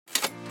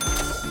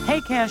Hey,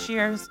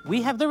 cashiers!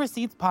 We Have the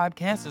Receipts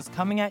podcast is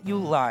coming at you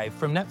live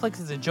from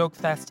Netflix's A Joke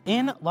Fest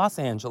in Los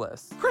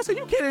Angeles. Chris, are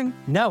you kidding?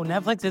 No,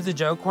 Netflix is a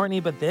joke, Courtney,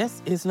 but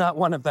this is not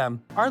one of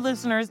them. Our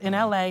listeners in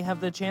LA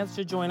have the chance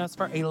to join us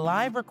for a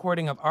live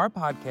recording of our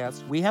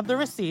podcast, We Have the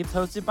Receipts,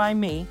 hosted by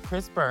me,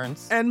 Chris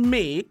Burns. And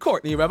me,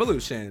 Courtney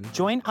Revolution.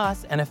 Join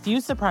us and a few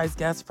surprise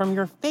guests from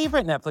your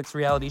favorite Netflix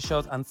reality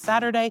shows on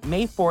Saturday,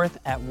 May 4th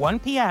at 1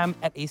 p.m.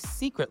 at a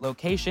secret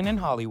location in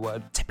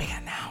Hollywood. To be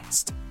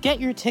announced. Get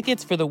your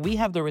tickets for the We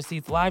Have the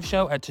Receipts live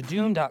show at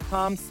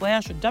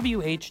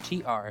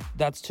tudum.com/WHTR.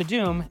 That's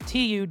Tudum,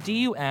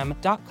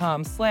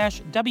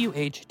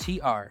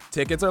 TUDUM.com/WHTR.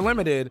 Tickets are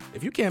limited.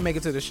 If you can't make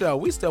it to the show,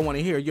 we still want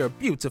to hear your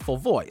beautiful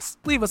voice.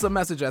 Leave us a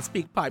message at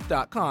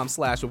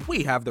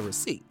speakpipe.com/We Have the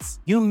Receipts.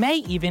 You may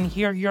even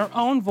hear your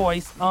own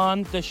voice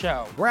on the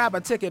show. Grab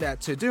a ticket at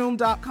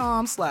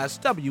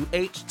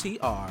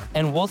tudum.com/WHTR.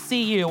 And we'll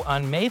see you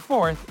on May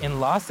 4th in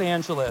Los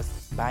Angeles.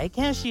 Bye,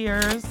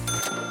 cashiers.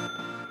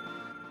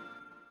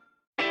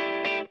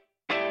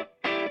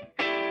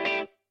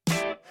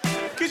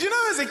 Because you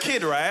know, as a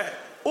kid, right,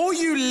 all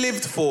you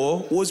lived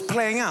for was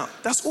playing out.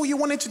 That's all you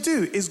wanted to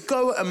do, is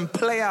go and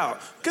play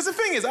out. Because the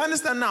thing is, I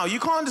understand now, you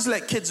can't just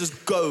let kids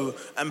just go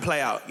and play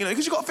out, you know,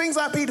 because you got things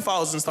like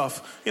pedophiles and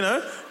stuff, you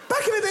know.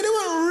 Back in the day, they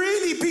weren't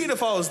really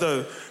pedophiles,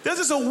 though. There's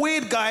just a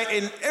weird guy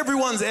in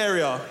everyone's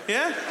area,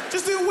 yeah?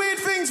 Just do weird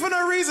things for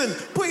no reason.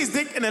 Put his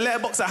dick in a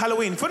letterbox at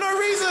Halloween for no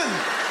reason.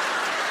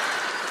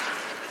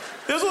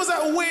 There was always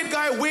that weird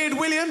guy, Weird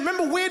William.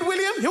 Remember Weird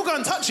William? He'll go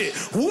and touch it.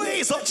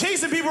 Wait, stop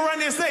chasing people around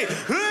the estate.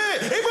 Hey, bro,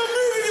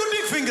 move with your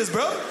dick fingers,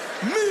 bro.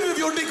 Move with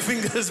your dick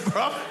fingers,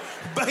 bro.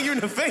 Bang you in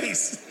the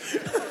face.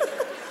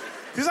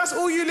 Because that's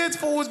all you lived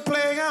for was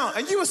playing out.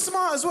 And you were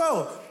smart as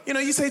well. You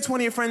know, you say to one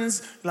of your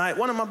friends, like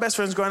one of my best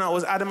friends growing up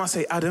was Adam. I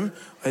say, Adam,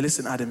 hey,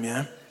 listen, Adam,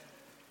 yeah?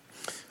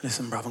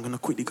 Listen, bruv, I'm going to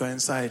quickly go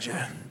inside,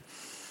 yeah?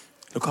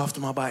 Look after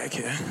my bike,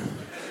 yeah?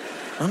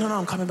 No,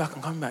 I'm coming back,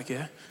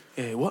 yeah?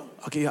 Yeah, what?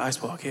 I'll get your ice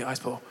ball.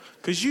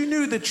 Because you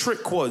knew the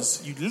trick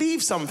was you'd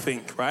leave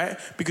something, right?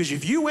 Because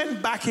if you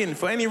went back in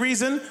for any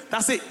reason,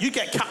 that's it, you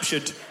get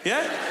captured,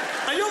 yeah?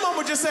 And your mum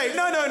would just say,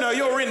 no,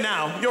 you're in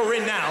now.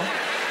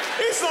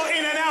 It's not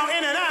in and out.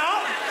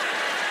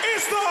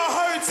 It's not a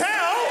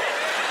hotel.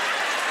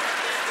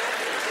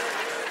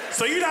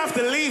 So you'd have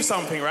to leave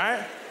something,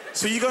 right?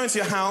 So you go into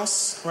your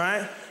house,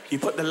 right? You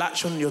put the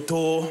latch on your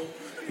door.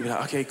 You'd be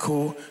like, okay,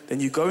 cool. Then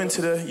you go into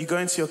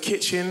your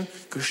kitchen,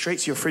 go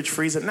straight to your fridge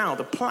freezer. Now,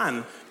 the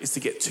plan is to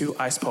get 2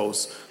 ice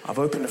poles. I've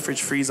opened the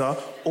fridge freezer,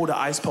 all the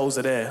ice poles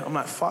are there. I'm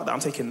like, fuck that,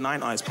 I'm taking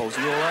 9 ice poles.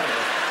 You all right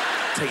there?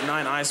 Take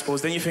 9 ice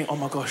poles. Then you think, oh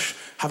my gosh,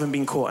 haven't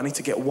been caught. I need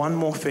to get one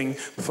more thing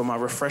for my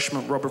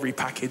refreshment robbery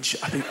package.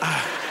 I think,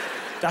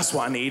 that's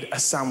what I need,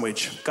 a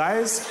sandwich.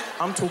 Guys,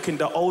 I'm talking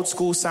the old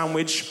school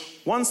sandwich,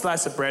 1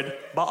 slice of bread,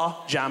 butter,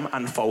 jam,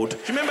 and fold. Do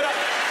you remember that?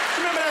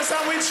 Do you remember that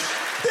sandwich?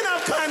 Didn't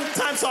have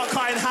time to start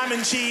cutting ham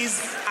and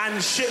cheese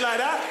and shit like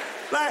that.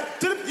 Like,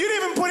 you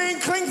didn't even put it in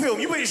cling film.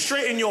 You put it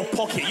straight in your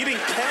pocket. You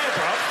didn't care,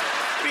 bro.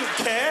 You didn't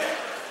care.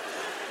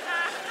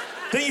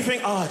 Then you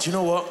think, do you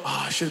know what?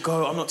 I should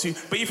go, I'm not too...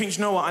 But you think,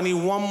 you know what? I need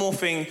one more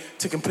thing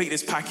to complete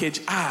this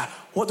package.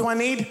 What do I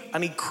need? I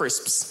need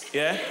crisps,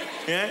 yeah?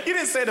 Yeah? You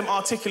didn't say them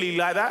articulately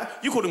like that.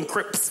 You call them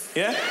crisps,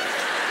 yeah?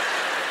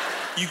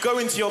 You go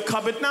into your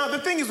cupboard. Now, the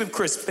thing is with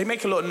crisps, they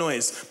make a lot of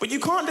noise. But you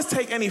can't just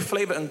take any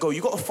flavour and go. You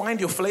got to find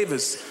your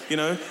flavours, you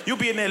know? You'll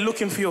be in there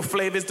looking for your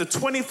flavours. The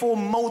 24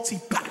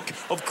 multi-pack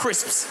of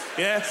crisps,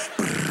 yeah?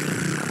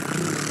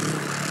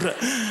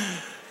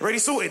 Ready,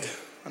 sorted.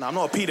 And I'm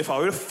not a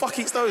paedophile. Who the fuck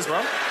eats those,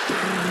 bro?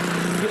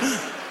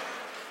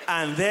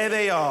 And there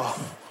they are.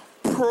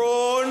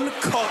 Prawn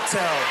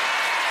cocktail.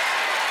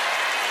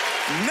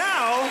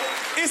 Now,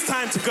 it's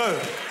time to go.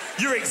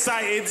 You're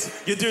excited.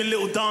 You're doing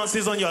little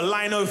dances on your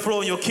lino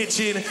floor in your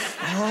kitchen.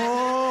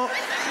 Oh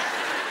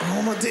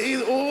my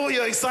days. Oh,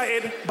 you're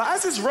excited. But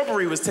as this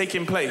robbery was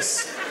taking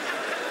place,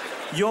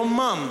 your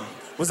mum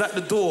was at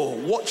the door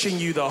watching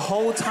you the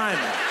whole time.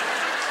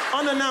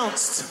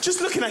 Unannounced.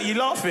 Just looking at you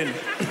laughing.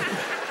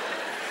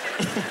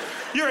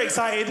 You're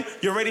excited.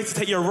 You're ready to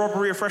take your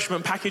robbery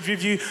refreshment package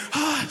with you.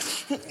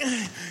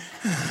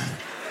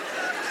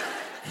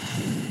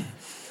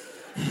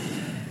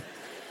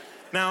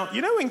 Now,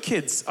 you know when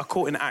kids are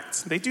caught in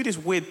act, they do this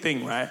weird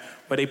thing, right?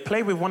 Where they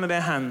play with one of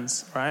their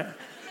hands, right?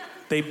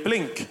 They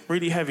blink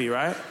really heavy,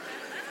 right?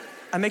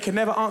 And they can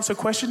never answer a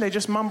question, they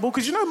just mumble.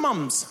 Because you know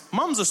mums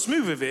are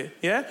smooth with it,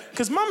 yeah?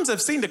 Because mums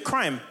have seen the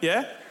crime,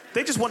 yeah?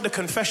 They just want the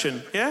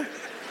confession, yeah?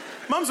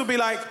 Mums will be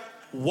like,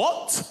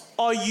 what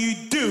are you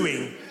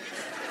doing?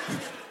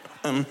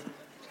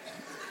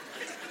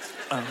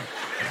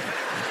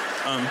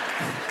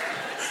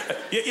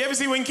 You ever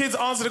see when kids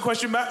answer the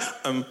question back?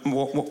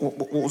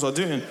 What was I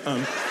doing?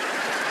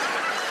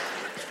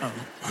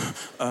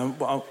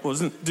 I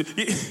wasn't... You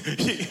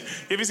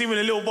ever see when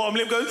the little bottom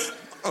lip goes?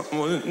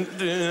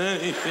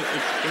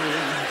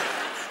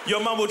 Your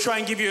mum will try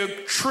and give you a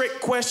trick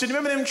question.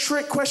 Remember them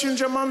trick questions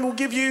your mum will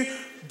give you?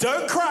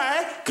 Don't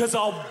cry, because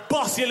I'll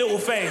bust your little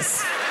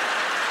face.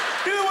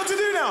 You know what to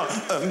do now?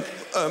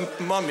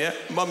 Mum, yeah.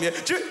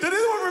 Did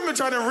anyone remember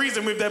trying to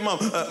reason with their mum?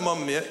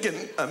 Mum, yeah.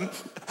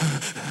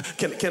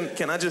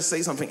 Can I just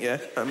say something, yeah?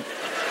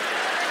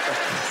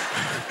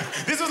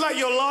 This was like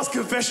your last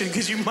confession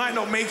because you might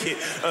not make it.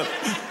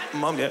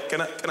 Mum, yeah.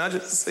 Can I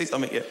just say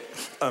something, yeah?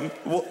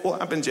 What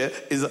happened, yeah,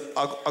 is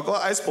I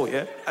got ice port,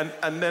 yeah,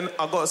 and then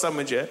I got a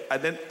sandwich, yeah,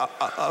 and then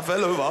I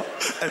fell over,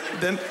 and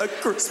then a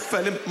crisp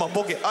fell in my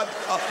pocket. I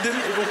didn't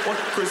even want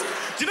crisp.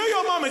 Do you know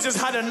your mum has just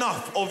had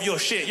enough of your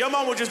shit? Your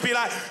mum will just be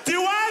like, do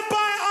I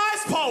buy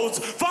ice poles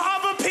for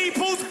other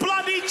people's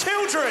bloody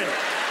children?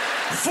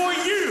 For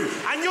you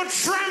and your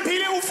trampy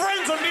little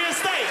friends on the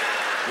estate?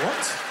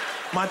 What?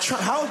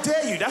 How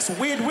dare you? That's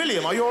Weird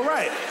William. Are you all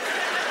right?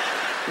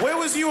 Where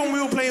was you when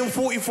we were playing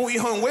 40-40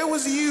 home? Where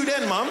was you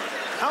then, Mum?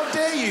 How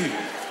dare you?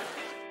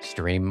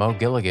 Stream Mo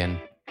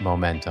Gilligan,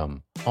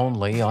 Momentum,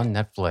 only on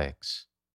Netflix.